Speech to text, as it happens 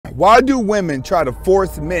Why do women try to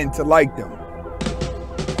force men to like them?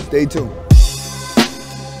 Stay tuned.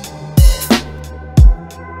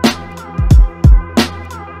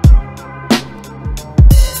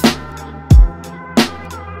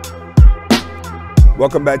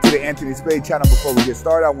 Welcome back to the Anthony Spade channel. Before we get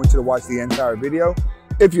started, I want you to watch the entire video.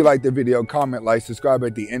 If you like the video, comment, like, subscribe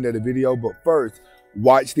at the end of the video. But first,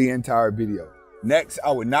 watch the entire video. Next,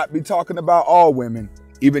 I would not be talking about all women,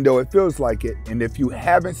 even though it feels like it. And if you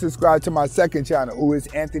haven't subscribed to my second channel, who is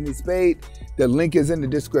Anthony Spade, the link is in the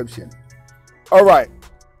description. All right,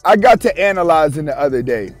 I got to analyzing the other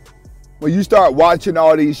day. When you start watching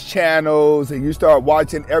all these channels and you start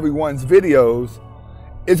watching everyone's videos,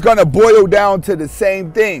 it's gonna boil down to the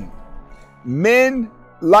same thing. Men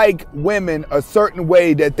like women a certain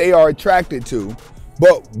way that they are attracted to,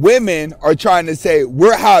 but women are trying to say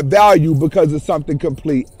we're high value because of something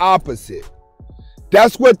complete opposite.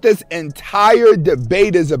 That's what this entire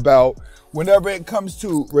debate is about. Whenever it comes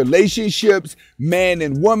to relationships, man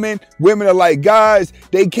and woman, women are like, guys,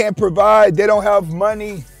 they can't provide, they don't have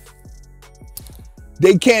money,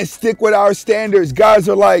 they can't stick with our standards. Guys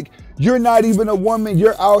are like, you're not even a woman,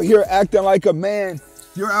 you're out here acting like a man,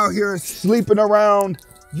 you're out here sleeping around,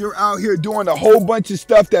 you're out here doing a whole bunch of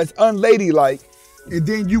stuff that's unladylike, and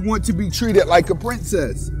then you want to be treated like a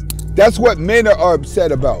princess. That's what men are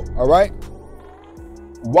upset about, all right?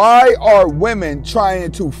 Why are women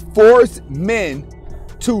trying to force men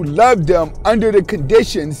to love them under the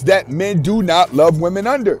conditions that men do not love women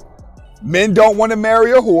under? Men don't want to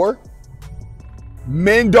marry a whore.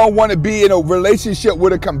 Men don't want to be in a relationship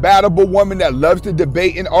with a compatible woman that loves to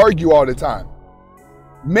debate and argue all the time.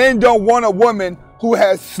 Men don't want a woman who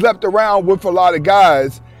has slept around with a lot of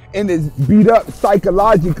guys and is beat up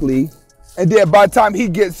psychologically. And then by the time he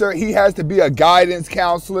gets her, he has to be a guidance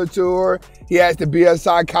counselor to her. He has to be a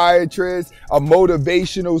psychiatrist, a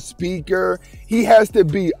motivational speaker. He has to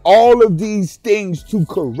be all of these things to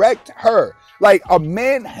correct her. Like, a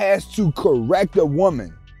man has to correct a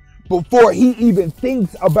woman before he even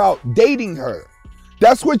thinks about dating her.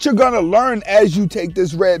 That's what you're gonna learn as you take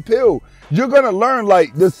this red pill. You're gonna learn,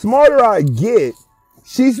 like, the smarter I get,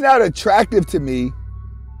 she's not attractive to me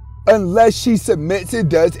unless she submits and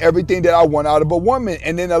does everything that I want out of a woman.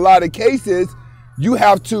 And in a lot of cases, you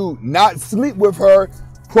have to not sleep with her,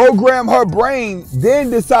 program her brain,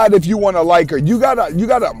 then decide if you want to like her. You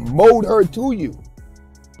gotta mold her to you.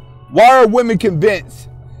 Why are women convinced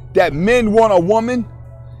that men want a woman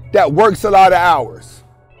that works a lot of hours?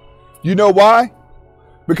 You know why?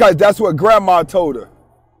 Because that's what grandma told her.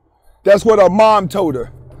 That's what her mom told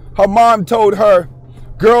her. Her mom told her,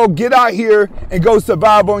 girl, get out here and go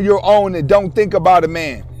survive on your own and don't think about a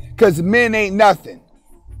man, because men ain't nothing,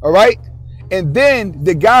 all right? And then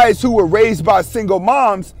the guys who were raised by single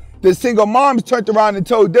moms, the single moms turned around and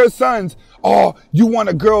told their sons, oh, you want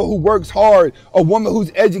a girl who works hard, a woman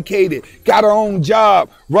who's educated, got her own job,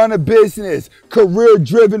 run a business,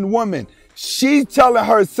 career-driven woman. She's telling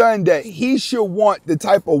her son that he should want the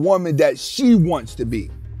type of woman that she wants to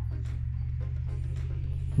be,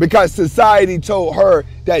 because society told her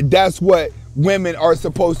that that's what women are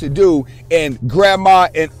supposed to do, and grandma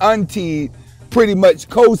and auntie pretty much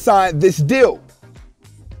co-signed this deal.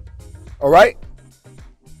 All right?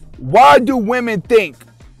 Why do women think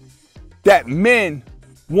that men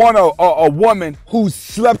want a woman who's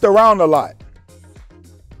slept around a lot?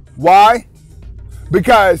 Why?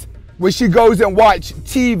 Because when she goes and watch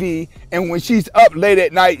TV and when she's up late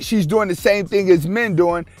at night, she's doing the same thing as men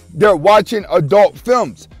doing. They're watching adult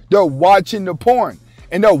films. They're watching the porn.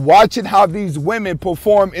 And they're watching how these women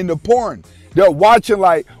perform in the porn. They're watching,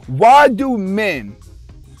 like, why do men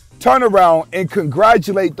turn around and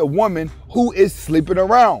congratulate the woman who is sleeping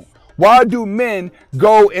around? Why do men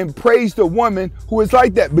go and praise the woman who is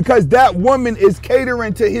like that? Because that woman is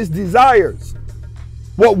catering to his desires.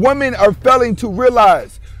 What women are failing to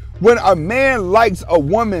realize, when a man likes a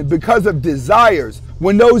woman because of desires,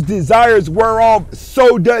 when those desires wear off,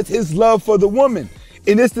 so does his love for the woman.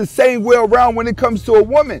 And it's the same way around when it comes to a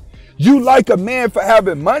woman. You like a man for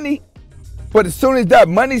having money, but as soon as that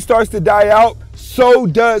money starts to die out, so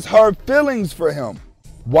does her feelings for him.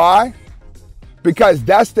 Why? Because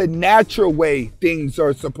that's the natural way things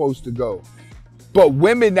are supposed to go. But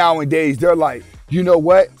women nowadays, they're like, you know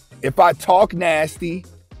what? If I talk nasty,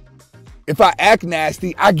 if I act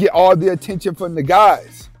nasty, I get all the attention from the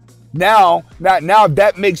guys. Now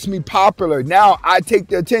that makes me popular. Now I take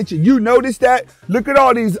the attention. You notice that? Look at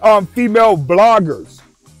all these female bloggers.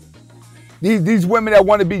 These women that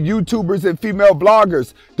want to be YouTubers and female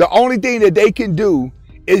bloggers. The only thing that they can do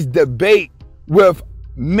is debate with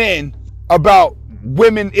men about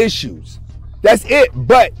women issues. That's it.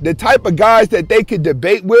 But the type of guys that they can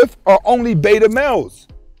debate with are only beta males.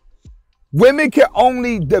 Women can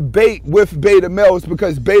only debate with beta males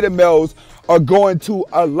because beta males are going to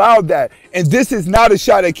allow that. And this is not a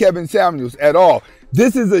shot at Kevin Samuels at all.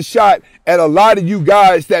 This is a shot at a lot of you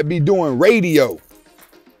guys that be doing radio.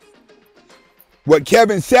 What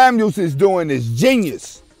Kevin Samuels is doing is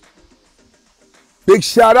genius. Big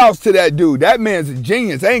shout outs to that dude. That man's a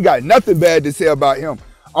genius. I ain't got nothing bad to say about him.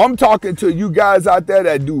 I'm talking to you guys out there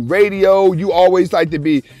that do radio. You always like to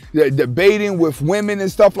be debating with women and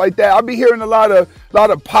stuff like that. I'll be hearing a lot of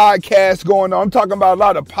podcasts going on. I'm talking about a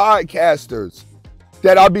lot of podcasters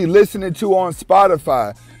that I'll be listening to on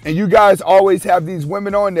Spotify. And you guys always have these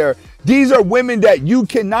women on there. These are women that you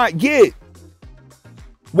cannot get.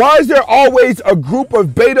 Why is there always a group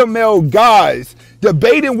of beta male guys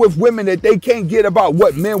debating with women that they can't get about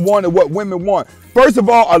what men want and what women want? First of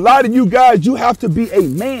all, a lot of you guys, you have to be a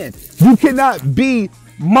man. You cannot be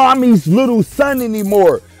mommy's little son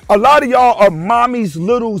anymore. A lot of y'all are mommy's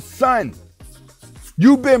little son.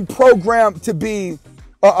 You've been programmed to be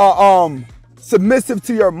submissive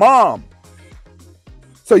to your mom.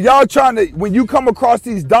 So y'all trying to, when you come across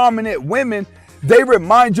these dominant women, they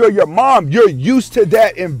remind you of your mom. You're used to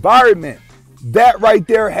that environment. That right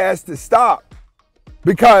there has to stop,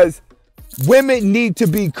 because women need to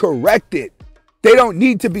be corrected. They don't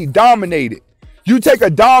need to be dominated. You take a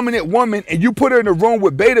dominant woman and you put her in a room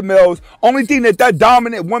with beta males, only thing that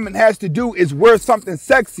dominant woman has to do is wear something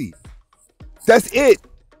sexy. That's it.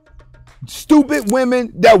 Stupid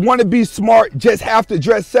women that want to be smart just have to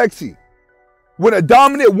dress sexy. When a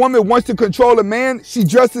dominant woman wants to control a man, she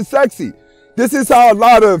dresses sexy. This is how a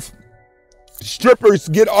lot of strippers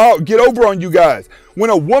get over on you guys. When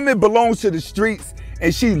a woman belongs to the streets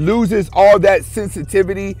and she loses all that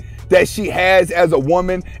sensitivity that she has as a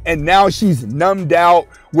woman, and now she's numbed out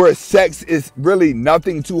where sex is really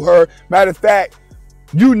nothing to her. Matter of fact,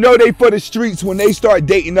 you know they for the streets when they start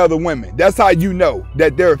dating other women. That's how you know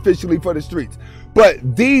that they're officially for the streets.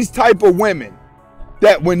 But these type of women,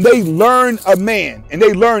 that when they learn a man and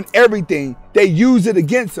they learn everything, they use it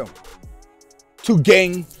against him to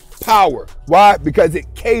gain power. Why? Because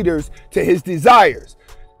it caters to his desires.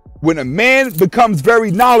 When a man becomes very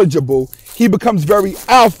knowledgeable, he becomes very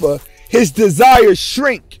alpha, his desires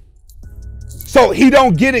shrink. So he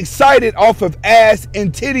don't get excited off of ass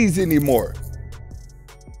and titties anymore.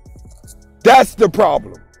 That's the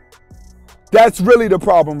problem. That's really the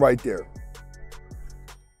problem right there.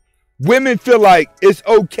 Women feel like it's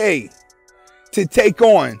okay to take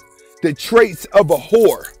on the traits of a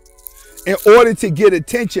whore in order to get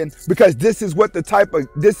attention, because this is what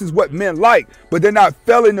men like. But they're not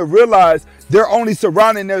failing to realize they're only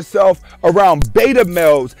surrounding themselves around beta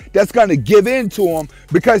males that's going to give in to them,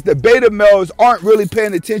 because the beta males aren't really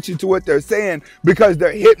paying attention to what they're saying because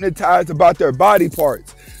they're hypnotized about their body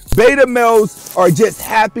parts. Beta males are just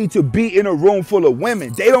happy to be in a room full of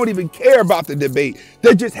women. They don't even care about the debate.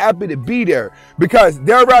 They're just happy to be there, because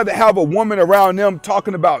they'd rather have a woman around them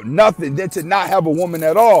talking about nothing than to not have a woman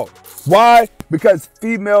at all. Why? Because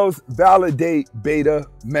females validate beta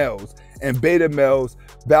males, and beta males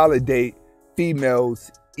validate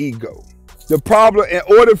females' ego. The problem, in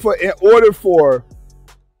order for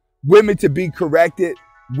women to be corrected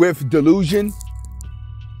with delusion,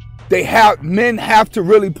 men have to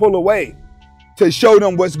really pull away to show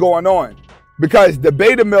them what's going on, because the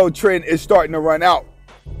beta male trend is starting to run out.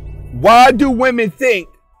 Why do women think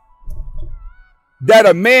that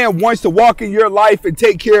a man wants to walk in your life and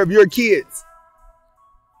take care of your kids?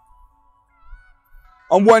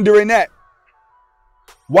 I'm wondering that.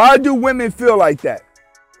 Why do women feel like that?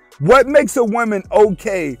 What makes a woman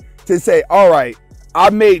okay to say, all right,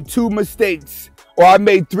 I made 2 mistakes, or I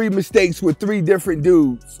made 3 mistakes with 3 different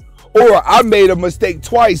dudes, or I made a mistake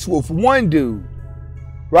twice with 1 dude,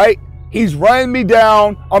 right? He's running me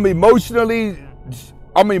down. I'm emotionally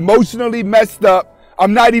messed up.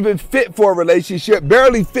 I'm not even fit for a relationship,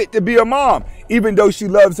 barely fit to be a mom, even though she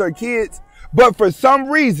loves her kids. But for some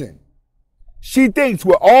reason, she thinks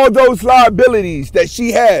with all those liabilities that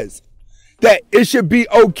she has, that it should be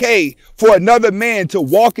okay for another man to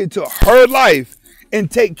walk into her life and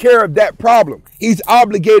take care of that problem. He's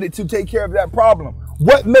obligated to take care of that problem.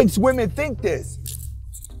 What makes women think this?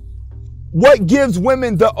 What gives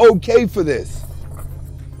women the okay for this?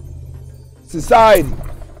 Society,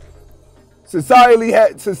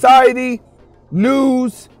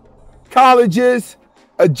 news, colleges,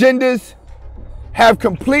 agendas have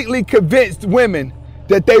completely convinced women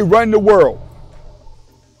that they run the world.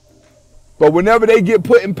 But whenever they get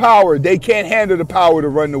put in power, they can't handle the power to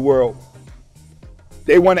run the world.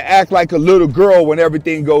 They want to act like a little girl when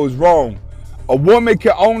everything goes wrong. A woman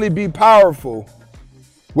can only be powerful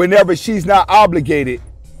whenever she's not obligated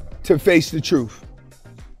to face the truth.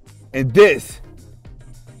 And this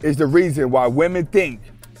is the reason why women think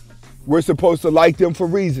we're supposed to like them for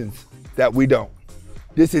reasons that we don't.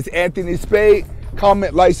 This is Anthony Spade.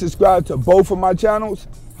 Comment, like, subscribe to both of my channels.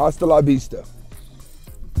 Hasta la vista.